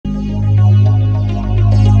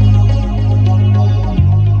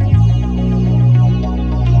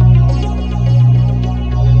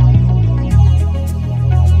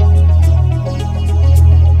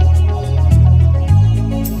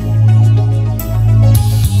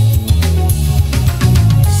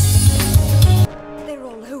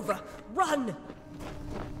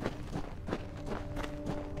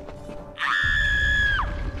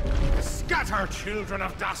children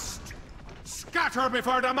of dust! Scatter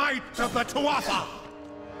before the might of the Tuatha!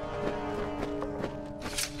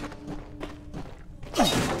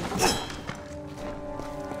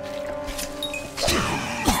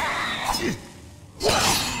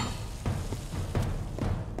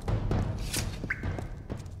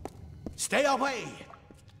 Stay away!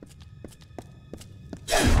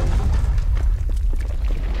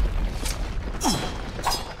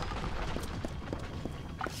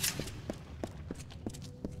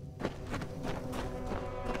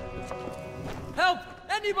 Help!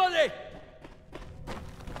 Anybody!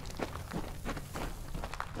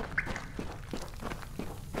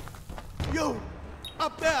 You!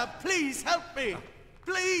 Up there, please help me!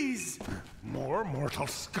 Please! More mortal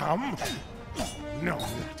scum? No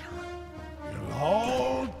matter. You'll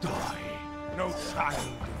all die. No child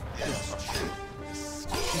of this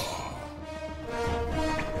escape.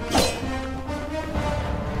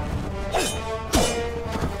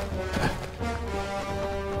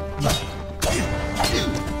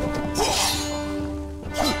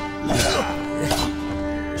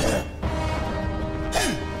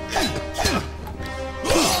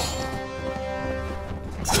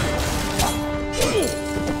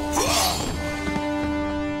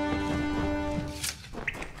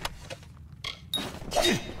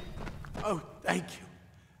 Oh, thank you.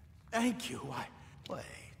 Thank you.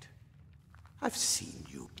 Wait. I've seen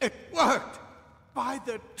you. It worked! By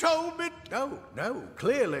the tome it... No,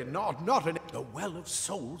 clearly not. Not an... The Well of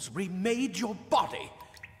Souls remade your body.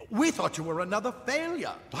 We thought you were another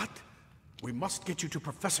failure. But we must get you to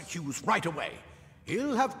Professor Hughes right away.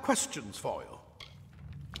 He'll have questions for you.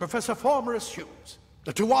 Professor Former's shoes.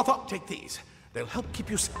 The Tuatha, take these. They'll help keep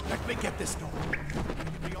you safe. Let me get this door.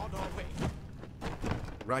 Be on our way.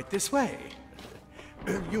 Right this way.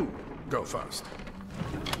 You go first.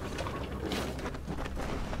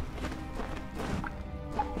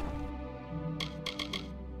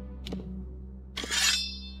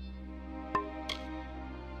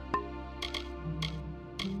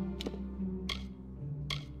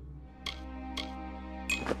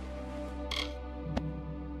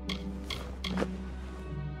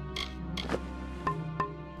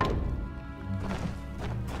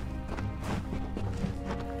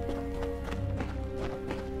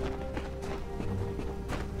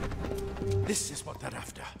 This is what they're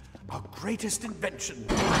after. Our greatest invention.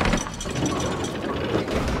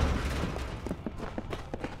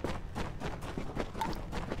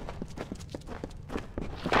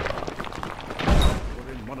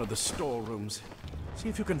 We're in one of the storerooms. See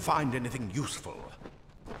if you can find anything useful.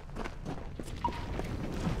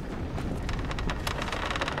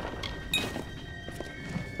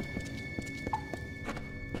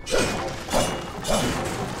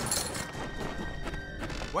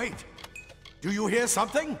 Wait! Do you hear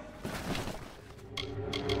something?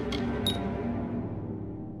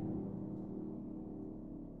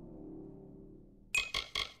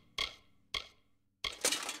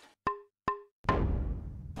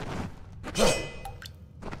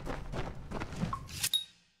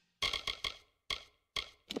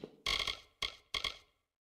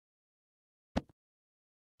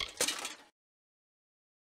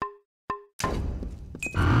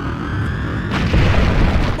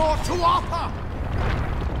 More Tuatha!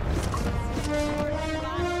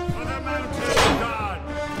 For the mountain god!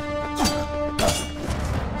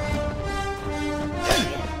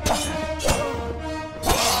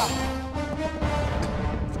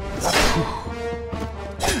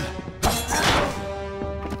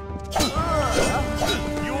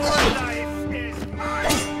 Your life is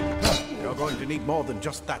mine! You're going to need more than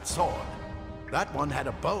just that sword. That one had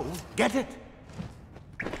a bow. Get it?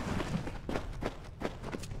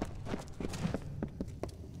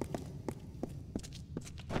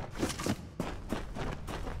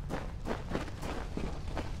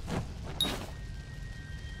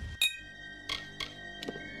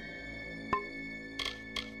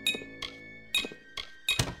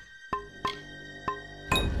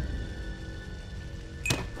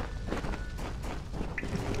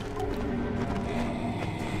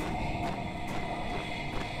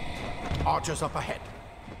 Archers up ahead.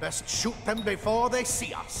 Best shoot them before they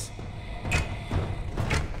see us.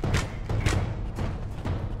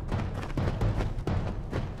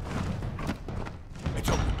 It's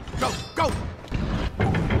open. Go, go!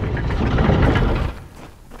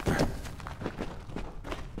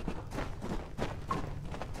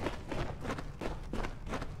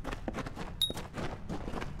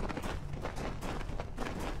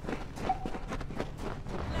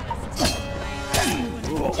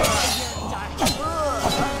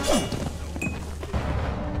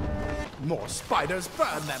 More spiders!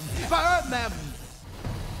 Burn them! Burn them!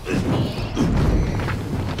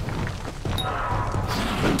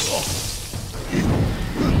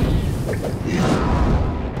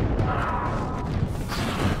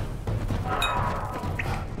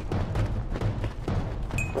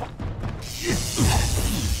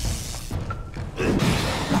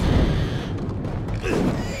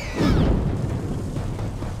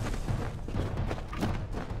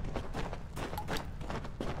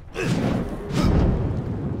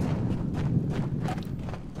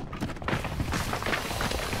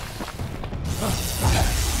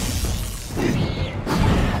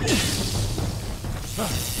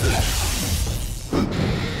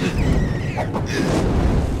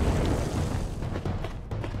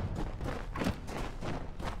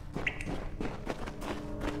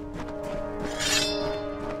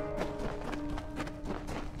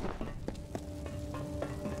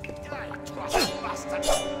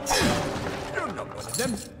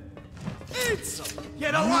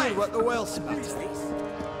 Alive! What the well smells.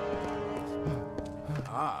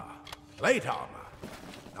 Ah, plate armor.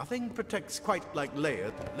 Nothing protects quite like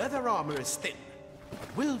layered. Leather armor is thin,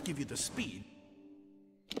 but will give you the speed.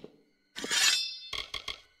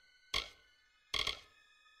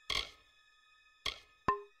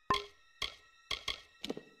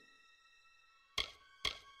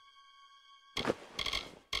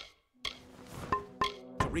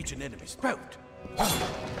 To reach an enemy's throat.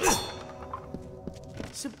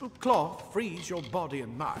 Simple cloth frees your body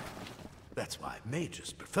and mind. That's why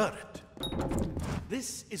mages prefer it.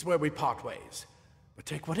 This is where we part ways. But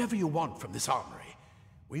take whatever you want from this armory.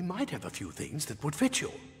 We might have a few things that would fit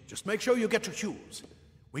you. Just make sure you get your shoes.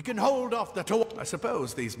 We can hold off the door. I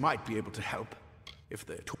suppose these might be able to help. If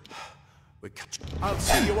they're too... I'll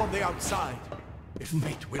see you on the outside. If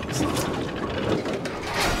fate wills it.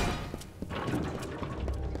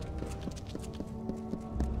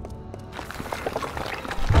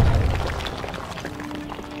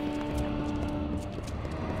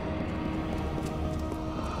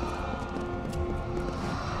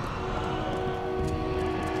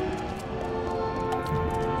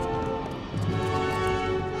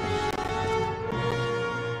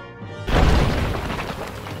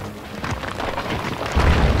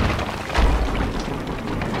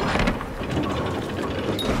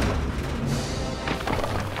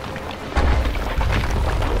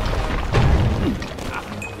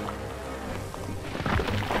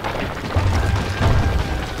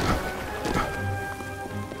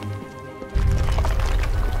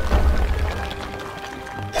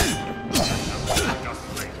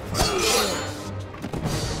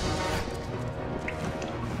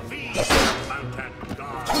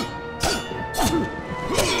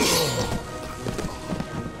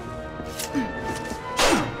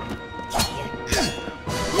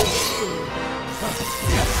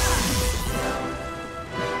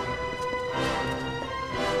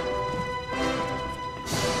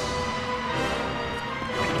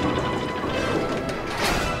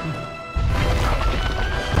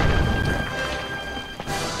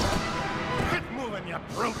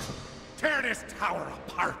 Tear this tower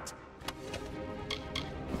apart!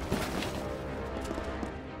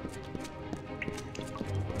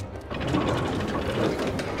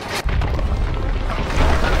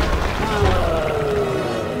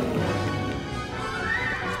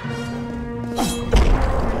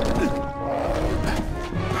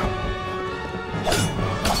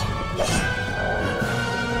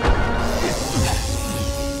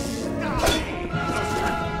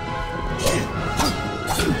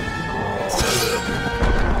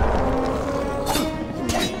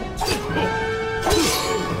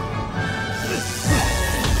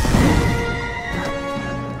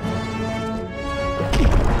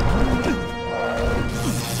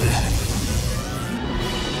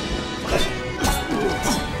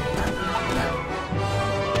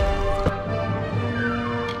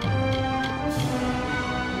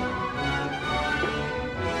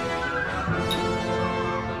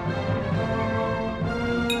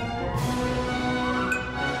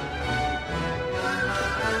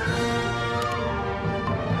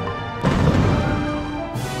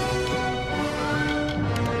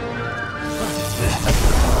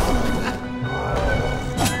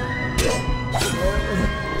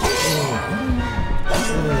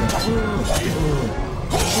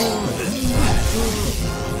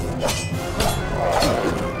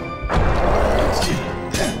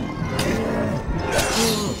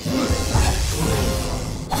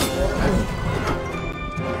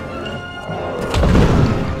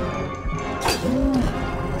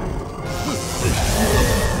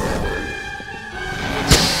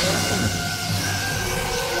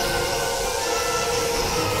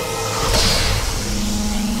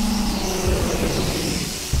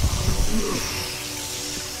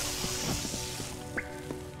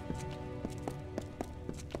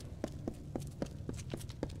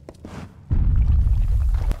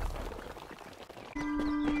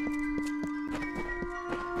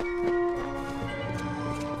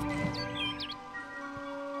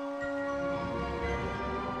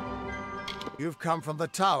 You've come from the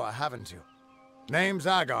tower, haven't you? Name's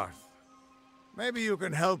Agarth. Maybe you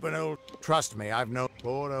can help an old... Trust me, I've no...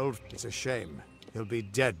 Poor old... It's a shame. He'll be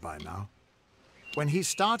dead by now. When he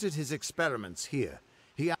started his experiments here,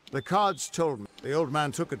 the cards told me the old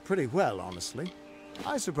man took it pretty well, honestly.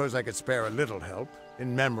 I suppose I could spare a little help,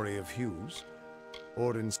 in memory of Hughes.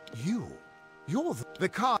 Or in... You? You're the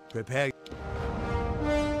card... Prepare...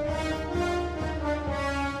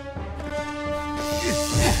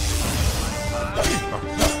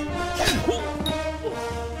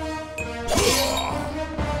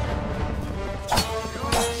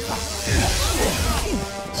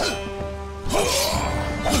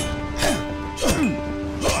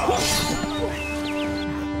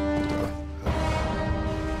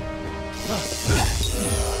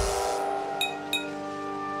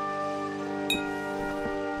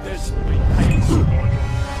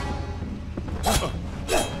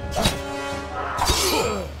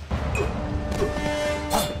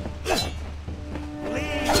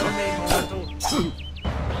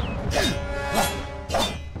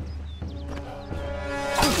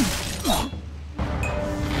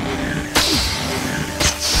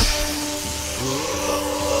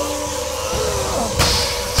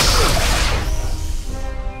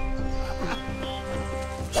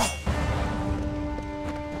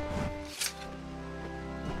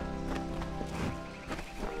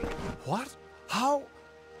 What? How?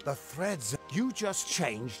 The threads. You just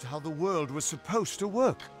changed how the world was supposed to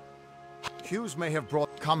work. Hughes may have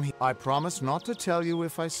brought... Come here. I promise not to tell you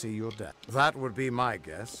if I see your death. That would be my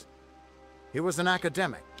guess. He was an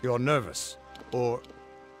academic. You're nervous. Or...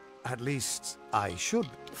 at least, I should.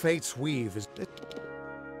 Fate's weave is...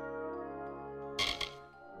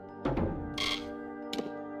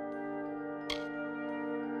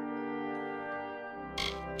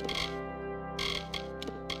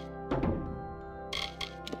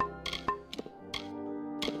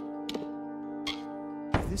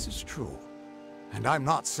 This is true, and I'm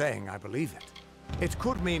not saying I believe it. It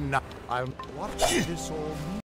could mean nothing. What does this all mean?